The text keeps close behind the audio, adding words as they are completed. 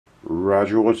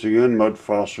Roger once again, Mud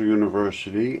Fossil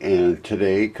University, and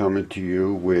today coming to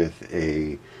you with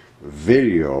a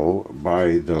video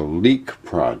by the Leak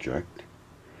Project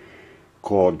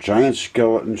called Giant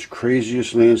Skeletons,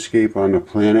 Craziest Landscape on the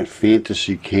Planet,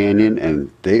 Fantasy Canyon,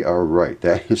 and they are right.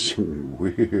 That is some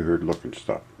weird looking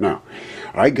stuff. Now,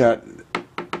 I got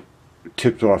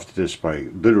tipped off to this by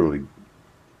literally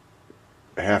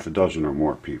half a dozen or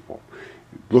more people.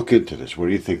 Look into this. What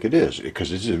do you think it is? Because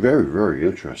this is very, very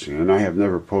interesting. And I have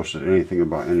never posted anything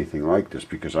about anything like this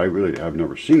because I really have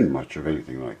never seen much of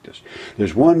anything like this.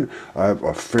 There's one,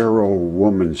 a pharaoh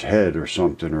woman's head or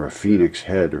something, or a phoenix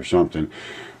head or something,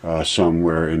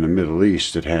 somewhere in the Middle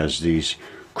East that has these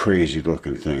crazy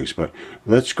looking things. But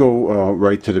let's go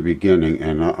right to the beginning,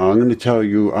 and I'm going to tell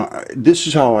you, this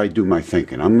is how I do my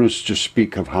thinking. I'm going to just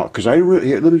speak of how, because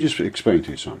let me just explain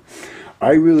to you something.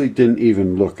 I really didn't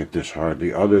even look at this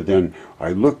hardly, other than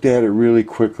I looked at it really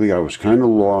quickly. I was kind of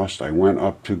lost. I went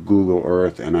up to Google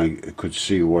Earth and I could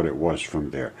see what it was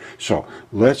from there. So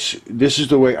this is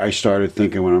the way I started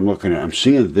thinking when I'm looking at it. I'm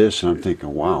seeing this and I'm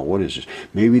thinking, wow, what is this?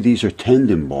 Maybe these are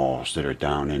tendon balls that are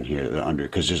down in here under,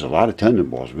 because there's a lot of tendon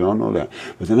balls. We all know that.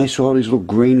 But then I saw these little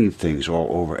grainy things all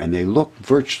over, and they look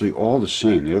virtually all the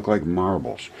same. They look like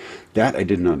marbles. That I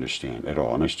didn't understand at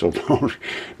all, and I still don't.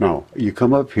 Now, you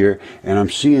come up here, and I'm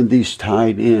seeing these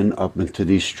tied in up into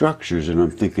these structures, and I'm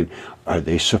thinking, are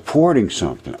they supporting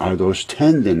something? Are those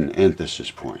tendon emphasis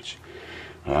points?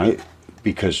 All right?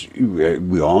 Because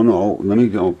we all know, let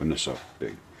me open this up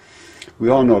big. We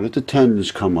all know that the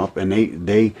tendons come up, and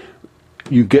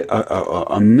you get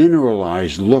a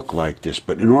mineralized look like this,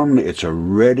 but normally it's a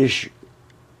reddish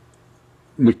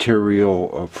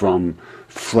material from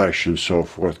flesh and so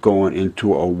forth going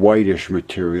into a whitish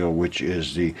material, which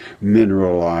is the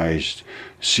mineralized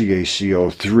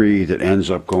CaCO3 that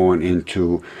ends up going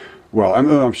into, well,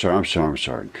 I'm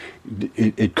sorry.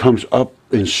 It comes up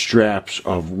in straps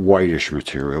of whitish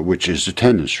material, which is the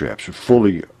tendon straps,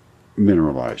 fully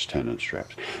mineralized tendon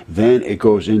straps. Then it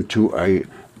goes into a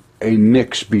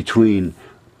mix between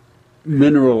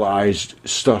mineralized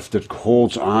stuff that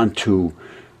holds onto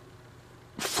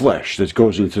flesh, that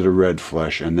goes into the red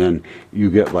flesh, and then you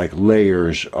get like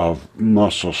layers of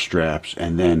muscle straps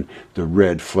and then the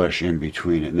red flesh in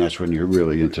between it, and that's when you're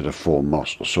really into the full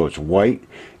muscle. So it's white,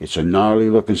 it's a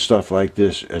gnarly looking stuff like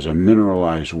this as a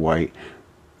mineralized white,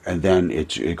 and then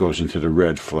it goes into the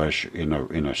red flesh in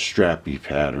a strappy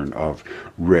pattern of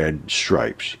red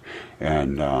stripes,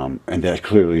 and that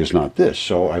clearly is not this.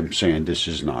 So I'm saying this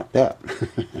is not that.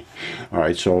 All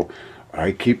right, so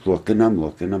I keep looking, I'm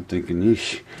thinking,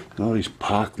 eesh, all these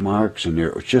pock marks, and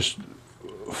they're just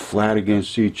flat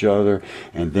against each other.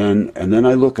 And then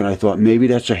I look and I thought maybe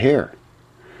that's a hair,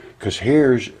 because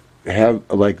hairs have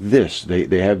like this.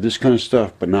 They have this kind of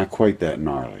stuff, but not quite that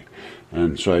gnarly.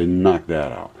 And so I knocked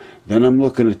that out. Then I'm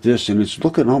looking at this, and it's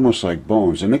looking almost like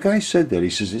bones. And the guy said that. He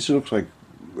says, this looks like,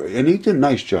 and he did a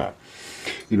nice job.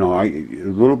 You know, a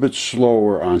little bit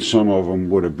slower on some of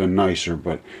them would have been nicer,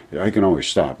 but I can always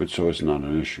stop it, so it's not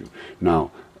an issue.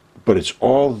 Now, but it's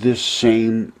all this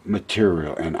same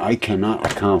material, and I cannot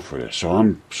account for this, so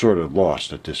I'm sort of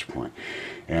lost at this point.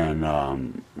 And I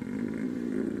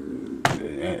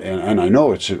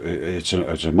know it's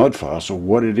a mud fossil.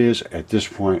 What it is at this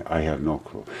point, I have no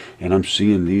clue. And I'm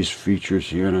seeing these features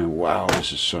here, and wow,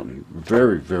 this is something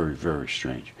very, very, very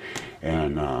strange.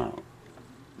 And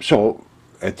so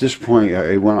at this point,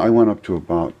 I went up to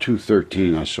about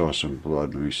 213. I saw some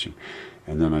blood. Let me see.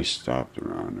 And then I stopped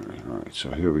around there. All right, so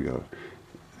here we go.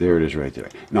 There it is right there.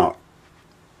 Now,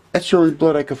 that's the only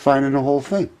blood I could find in the whole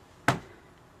thing.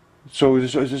 So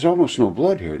there's almost no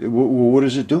blood here. What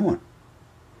is it doing?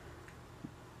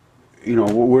 You know,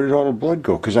 where did all the blood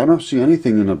go? Because I don't see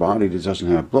anything in the body that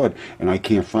doesn't have blood, and I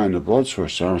can't find the blood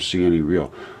source, so I don't see any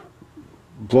real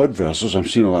blood vessels. I'm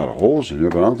seeing a lot of holes in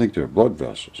there, but I don't think they're blood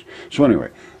vessels. So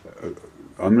anyway,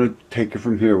 I'm going to take it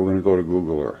from here. We're going to go to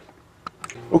Google Earth.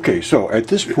 Okay, so at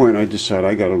this point I decide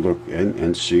I got to look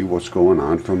and see what's going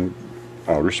on from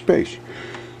outer space.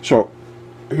 So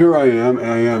here I am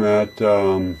at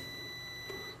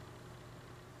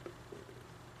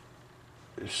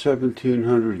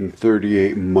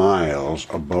 1,738 miles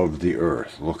above the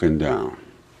Earth, looking down.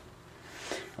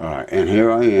 And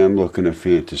here I am looking at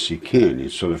Fantasy Canyon.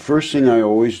 So the first thing I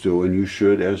always do, and you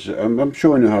should, as I'm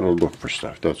showing you how to look for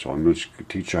stuff, that's all. I'm going to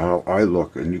teach you how I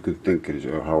look, and you can think it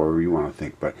however you want to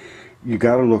think. But you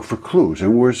got to look for clues.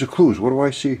 And where's the clues? What do I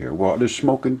see here? Well, there's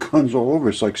smoking guns all over.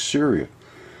 It's like Syria.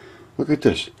 Look at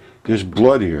this. There's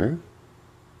blood here.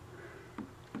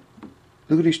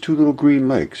 Look at these two little green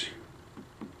legs.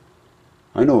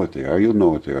 I know what they are. You'll know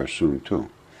what they are soon, too.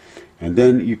 And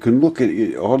then you can look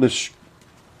at all this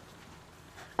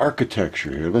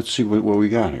architecture here. Let's see what we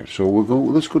got here. So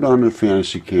let's go down to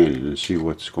Fantasy Canyon and see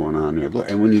what's going on here. Look,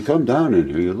 and when you come down in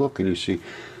here, you look and you see,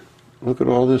 look at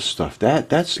all this stuff.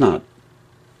 That's not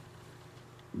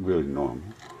really normal.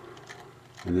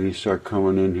 And then you start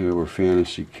coming in here where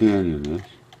Fantasy Canyon is.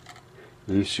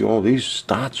 And you see all these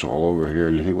dots all over here,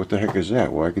 and you think, what the heck is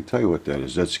that? Well, I can tell you what that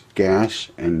is. That's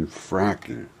gas and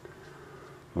fracking.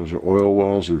 Those are oil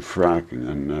wells and fracking,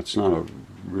 and that's not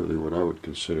really what I would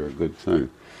consider a good thing.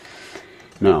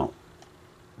 Now,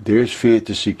 there's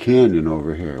Fantasy Canyon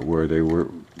over here, where they were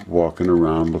walking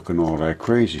around looking at all that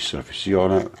crazy stuff. You see all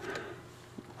that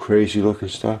crazy looking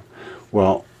stuff?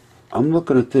 Well, I'm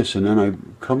looking at this, and then I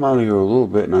come out of here a little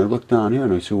bit, and I look down here,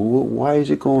 and I say, well, why is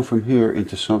it going from here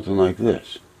into something like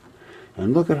this?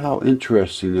 And look at how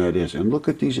interesting that is, and look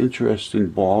at these interesting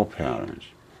ball patterns.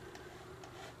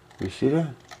 You see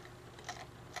that?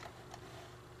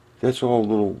 That's all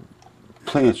little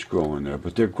plants growing there,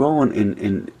 but they're growing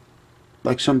in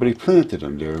like somebody planted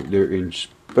them. They're in,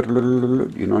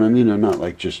 you know what I mean? They're not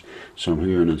like just some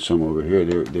here and then some over here.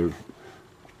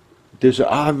 There's an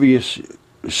obvious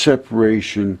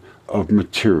separation of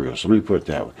materials. Let me put it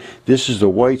that way. This is the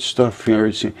white stuff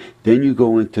here. Then you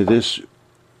go into this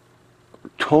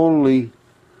totally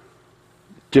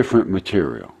different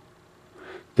material.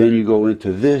 Then you go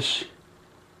into this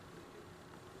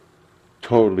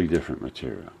totally different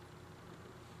material.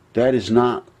 That is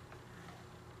not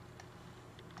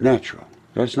natural.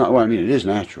 That's not, well, I mean, it is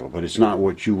natural, but it's not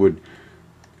what you would,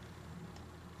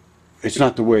 it's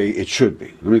not the way it should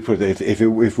be. Let me put it,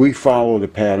 if we follow the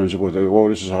patterns of what, oh,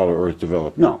 this is how the Earth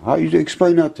developed. No, how you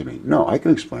explain that to me? No, I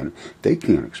can explain it. They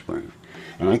can't explain it.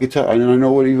 And I can tell, and I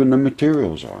know what even the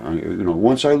materials are. You know,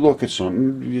 once I look at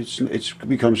something, it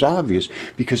becomes obvious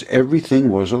because everything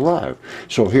was alive.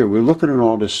 So here we're looking at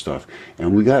all this stuff,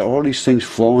 and we got all these things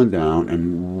flowing down.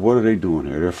 And what are they doing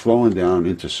here? They're flowing down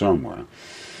into somewhere.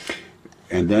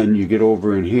 And then you get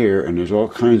over in here, and there's all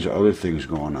kinds of other things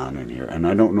going on in here. And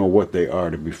I don't know what they are,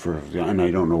 to be perfectly honest, and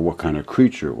I don't know what kind of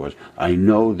creature it was. I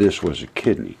know this was a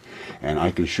kidney, and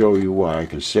I can show you why I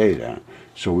can say that.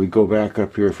 So we go back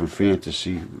up here from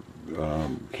Fantasy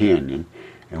Canyon,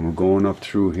 and we're going up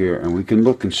through here, and we can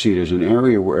look and see there's an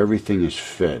area where everything is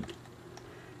fed.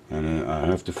 And I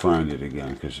have to find it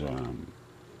again because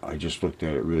I just looked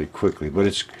at it really quickly. But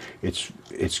it's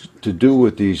to do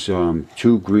with these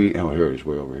two green. Oh, here it is,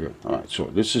 way over here. All right, so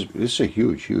this is a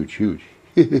huge, huge, huge,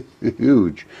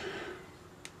 huge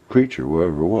creature,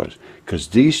 whoever it was, because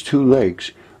these two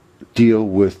lakes deal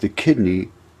with the kidney.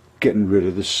 Getting rid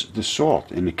of the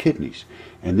salt in the kidneys,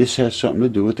 and this has something to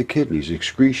do with the kidneys, the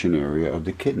excretion area of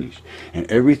the kidneys, and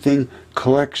everything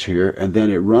collects here, and then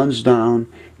it runs down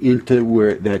into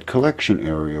where that collection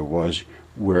area was,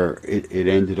 where it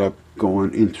ended up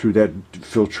going in through that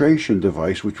filtration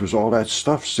device, which was all that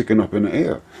stuff sticking up in the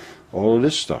air, all of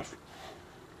this stuff.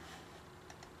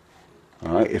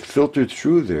 All right, it filtered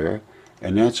through there.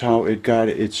 And that's how it got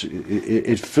it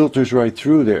filters right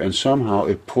through there, and somehow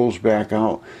it pulls back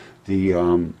out the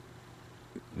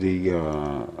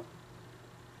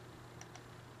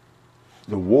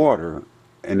water,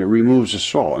 and it removes the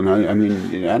salt. And I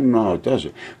mean, I don't know how it does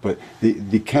it, but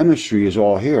the chemistry is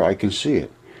all here. I can see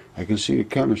it. I can see the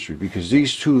chemistry because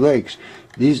these two lakes,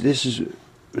 these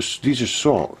are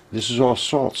salt. This is all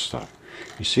salt stuff.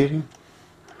 You see it here?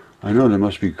 I know they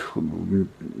must be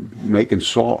making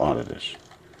salt out of this.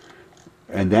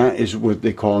 And that is what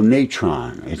they call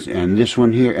natron. And this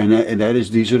one here, and that is,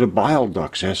 these are the bile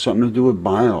ducts. It has something to do with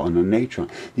bile and the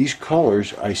natron. These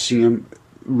colors, I see them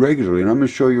regularly, and I'm going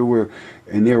to show you where,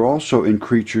 and they're also in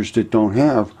creatures that don't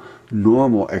have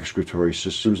normal excretory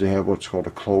systems. They have what's called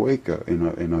a cloaca,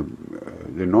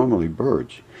 they're normally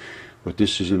birds. But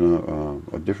this is in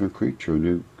a different creature, and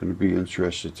you're going to be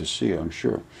interested to see, I'm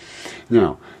sure.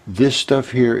 Now, this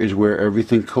stuff here is where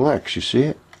everything collects. You see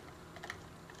it?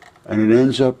 And it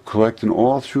ends up collecting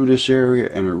all through this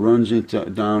area, and it runs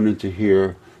down into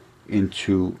here,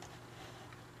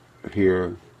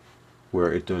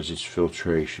 where it does its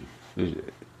filtration. And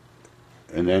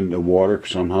then the water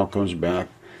somehow comes back,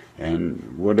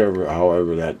 and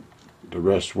however the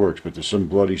rest works, but there's some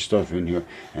bloody stuff in here,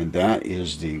 and that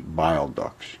is the bile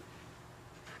ducts.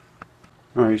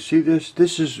 All right, see this?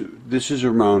 This is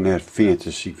around that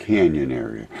Fantasy Canyon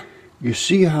area. You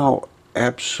see how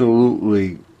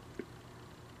absolutely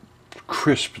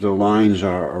crisp the lines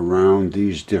are around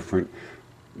these different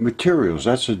materials.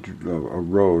 That's a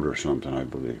road or something, I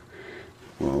believe.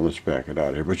 Well, let's back it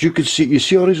out here. But you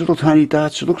see all these little tiny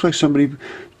dots? It looks like somebody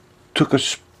took a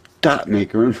dot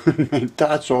maker and made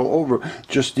dots all over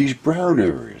just these brown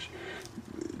areas.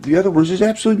 the other ones, there's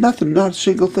absolutely nothing, not a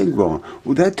single thing growing.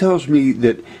 Well, that tells me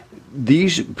that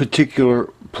these particular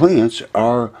plants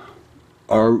are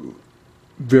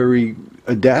very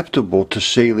adaptable to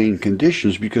saline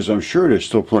conditions, because I'm sure there's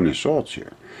still plenty of salts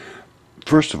here.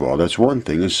 First of all, that's one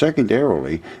thing. And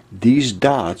secondarily, these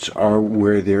dots are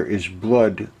where there is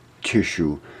blood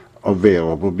tissue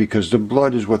available, because the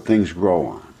blood is what things grow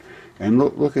on. And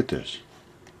look at this.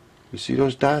 You see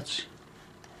those dots?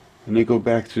 And they go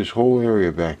back to this whole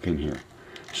area back in here.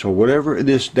 So whatever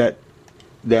that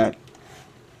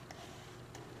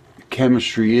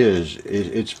chemistry is,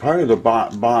 it's part of the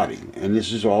body. And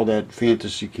this is all that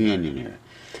Fantasy Canyon here.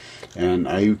 And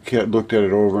I looked at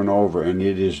it over and over, and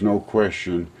it is no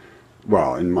question,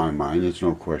 well, in my mind, it's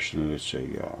no question that it's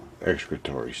a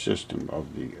excretory system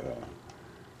of the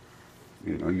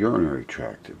urinary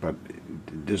tract. But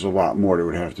there's a lot more that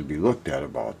would have to be looked at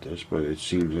about this, but it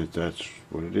seems that that's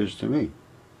what it is to me.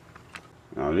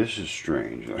 Now this is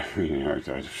strange. I mean, I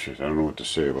don't know what to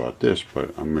say about this, but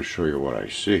I'm going to show you what I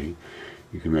see.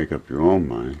 You can make up your own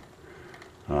mind.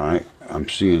 Alright, I'm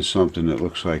seeing something that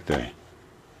looks like the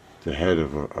head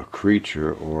of a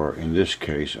creature, or in this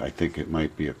case I think it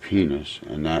might be a penis,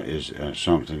 and that is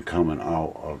something coming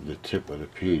out of the tip of the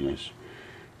penis.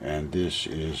 And this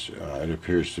is, it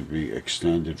appears to be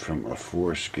extended from a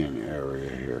foreskin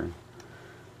area here,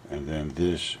 and then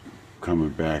this coming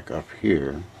back up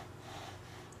here.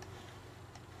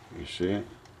 You see it?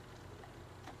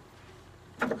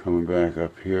 Coming back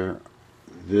up here,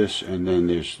 this, and then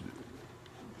there's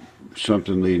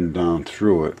something leading down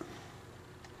through it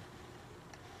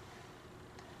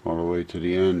all the way to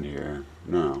the end here.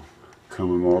 Now,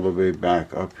 coming all the way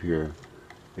back up here,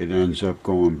 it ends up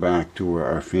going back to where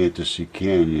our Fantasy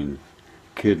Canyon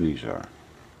kidneys are.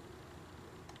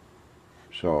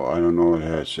 So I don't know if it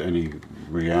has any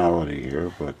reality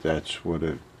here, but that's what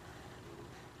it,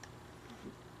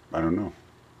 I don't know.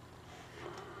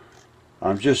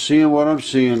 I'm just seeing what I'm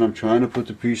seeing. I'm trying to put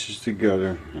the pieces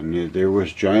together, and there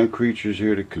was giant creatures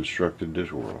here that constructed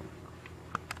this world.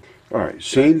 Alright,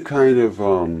 same kind of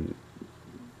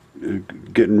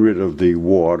getting rid of the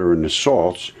water and the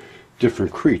salts,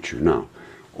 different creature. Now,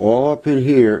 all up in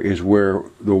here is where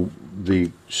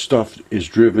the stuff is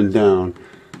driven down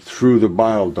through the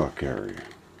bile duct area.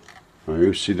 Now,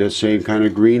 you see that same kind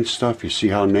of green stuff? You see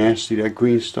how nasty that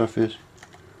green stuff is?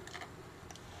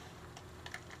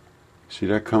 See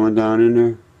that coming down in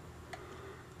there?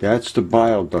 That's the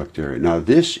bile duct area. Now,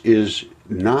 this is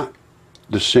not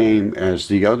the same as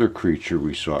the other creature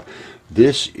we saw.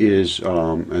 This is,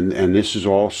 and this is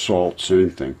all salt, same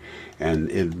thing.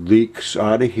 And it leaks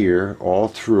out of here all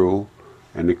through,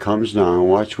 and it comes down.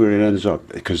 Watch where it ends up.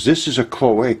 Because this is a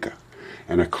cloaca.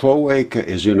 And a cloaca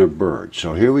is in a bird.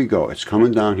 So here we go. It's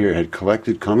coming down here. It had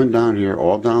collected, coming down here,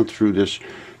 all down through this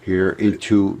here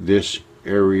into this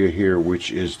area here,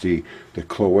 which is the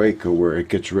cloaca, where it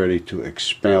gets ready to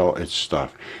expel its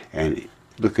stuff. And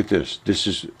look at this. This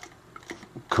is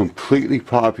completely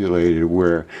populated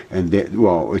where, and they,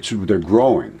 well, they're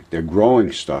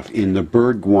growing stuff in the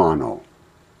bird guano.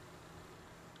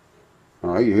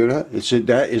 All right, you hear that?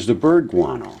 That is the bird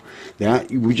guano.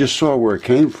 That we just saw where it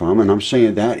came from, and I'm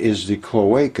saying that is the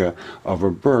cloaca of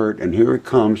a bird, and here it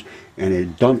comes, and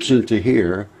it dumps into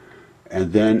here,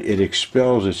 and then it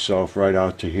expels itself right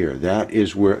out to here. That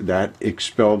is where that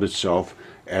expelled itself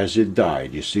as it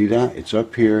died. You see that? It's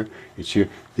up here, it's here.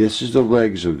 This is the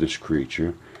legs of this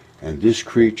creature, and this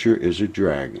creature is a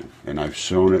dragon. And I've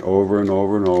sewn it over and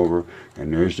over and over,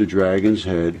 and there's the dragon's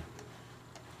head.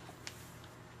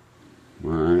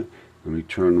 Alright, let me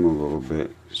turn them a little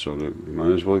bit so that you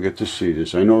might as well get to see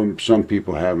this. I know some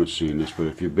people haven't seen this, but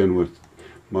if you've been with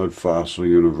Mud Fossil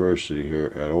University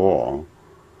here at all,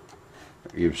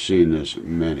 you've seen this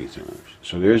many times.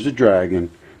 So there's the dragon.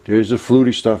 There's the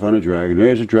fluty stuff on the dragon.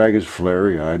 There's the dragon's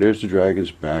flary eye. There's the dragon's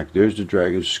back. There's the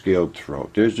dragon's scaled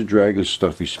throat. There's the dragon's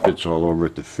stuff he spits all over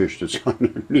at the fish that's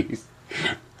underneath.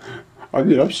 I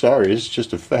mean, I'm sorry. It's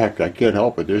just a fact. I can't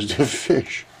help it. There's the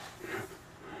fish.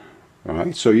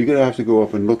 Alright, so you're going to have to go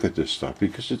up and look at this stuff,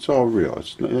 because it's all real.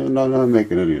 It's not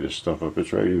making any of this stuff up.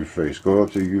 It's right in your face. Go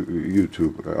up to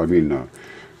YouTube,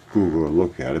 Google, and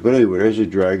look at it. But anyway, there's a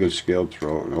dragon's scaled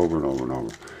throat, and over and over and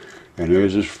over. And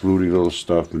there's this fluty little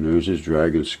stuff, and there's his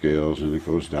dragon scales, and it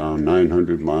goes down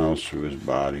 900 miles through his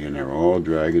body, and they're all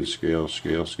dragon scales,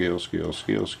 scales,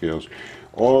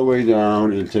 all the way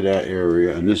down into that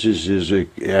area. And this is his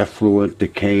effluent,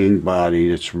 decaying body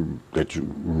that's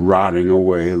rotting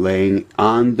away, laying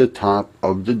on the top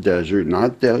of the desert,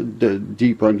 not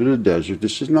deep under the desert.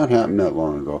 This has not happened that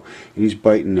long ago. And he's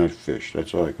biting that fish.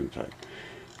 That's all I can tell you.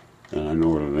 And I know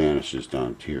where Atlantis is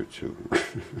down here too.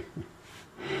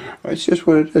 It's just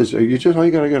what it is. You just all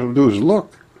you gotta do is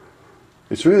look.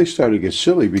 It's really starting to get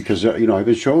silly because you know I've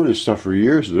been showing this stuff for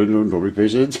years and nobody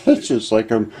pays any attention. It's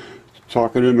like I'm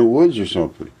talking in the woods or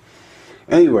something.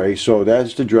 Anyway, so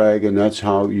that's the dragon. That's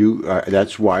how you.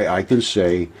 That's why I can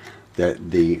say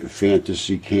that the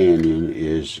Fantasy Canyon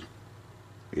is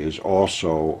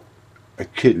also a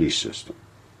kidney system.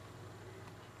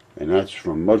 And that's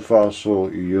from Mud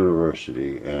Fossil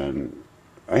University. And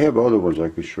I have other ones I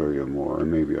could show you more,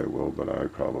 and maybe I will, but I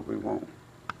probably won't.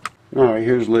 Alright,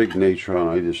 here's Lake Natron.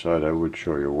 I decided I would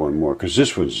show you one more, because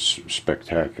this one's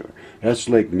spectacular. That's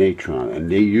Lake Natron,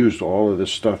 and they used all of the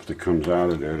stuff that comes out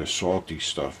of there, the salty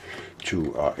stuff,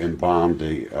 to embalm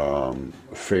the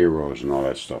pharaohs and all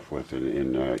that stuff with.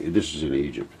 This is in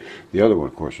Egypt. The other one,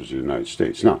 of course, was in the United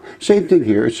States. Now, same thing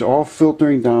here. It's all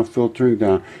filtering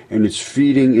down, and it's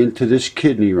feeding into this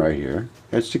kidney right here.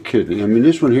 That's the kidney. I mean,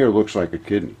 this one here looks like a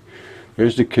kidney.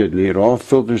 There's the kidney. It all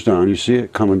filters down. You see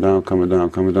it coming down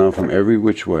from every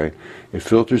which way. It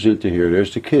filters into here.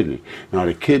 There's the kidney. Now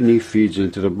the kidney feeds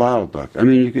into the bile duct. I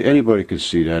mean, anybody can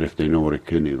see that if they know what a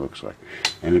kidney looks like.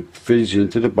 And it feeds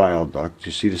into the bile duct.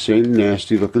 You see the same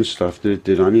nasty looking stuff that it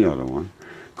did on the other one,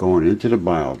 going into the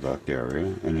bile duct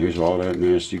area. And here's all that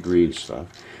nasty green stuff.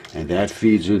 And that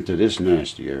feeds into this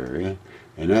nasty area.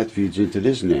 And that feeds into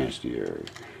this nasty area.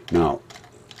 Now,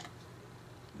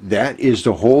 that is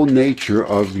the whole nature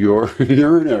of your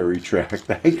urinary tract.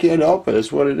 I can't help it.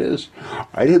 That's what it is.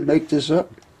 I didn't make this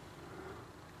up.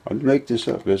 I didn't make this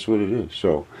up. That's what it is.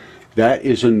 So that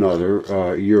is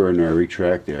another urinary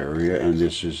tract area, and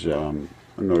this is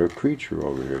another creature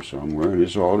over here somewhere. And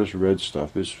this all this red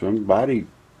stuff is from body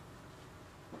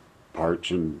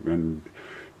parts and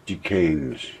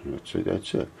decaying. That's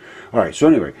it. All right, so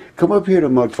anyway, come up here to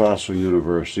Mud Fossil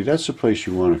University. That's the place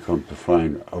you want to come to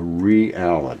find a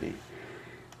reality.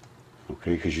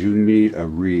 Okay, because you need a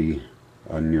reality.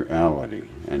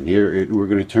 And here we're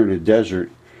going to turn the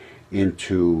desert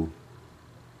into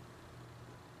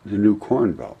the new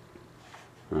Corn Belt.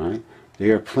 All right,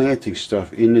 they are planting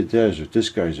stuff in the desert. This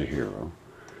guy's a hero.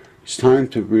 It's time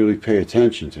to really pay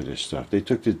attention to this stuff. They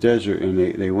took the desert and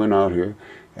they went out here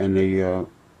and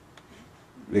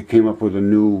they came up with a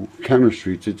new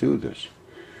chemistry to do this.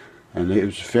 And it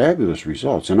was fabulous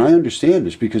results. And I understand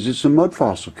this because it's the mud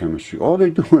fossil chemistry. All they're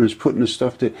doing is putting the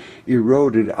stuff that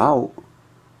eroded out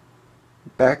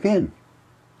back in.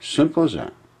 Simple as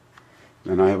that.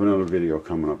 And I have another video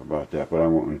coming up about that, but I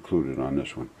won't include it on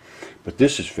this one. But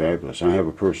this is fabulous. I have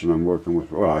a person I'm working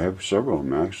with, well, I have several of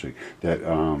them actually, that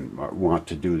want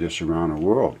to do this around the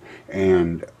world.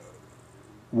 And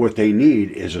what they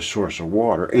need is a source of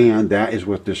water, and that is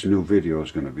what this new video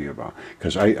is going to be about.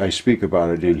 Because I speak about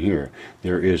it in here.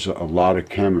 There is a lot of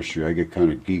chemistry. I get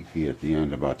kind of geeky at the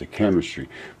end about the chemistry,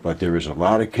 but there is a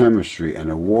lot of chemistry, and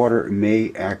the water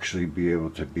may actually be able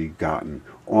to be gotten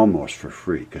almost for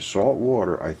free. Because salt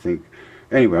water, I think,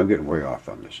 anyway, I'm getting way off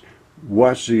on this.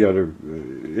 Watch the other,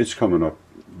 it's coming up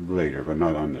later, but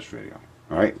not on this video.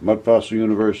 All right, Mud Fossil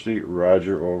University,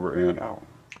 Roger, over and out.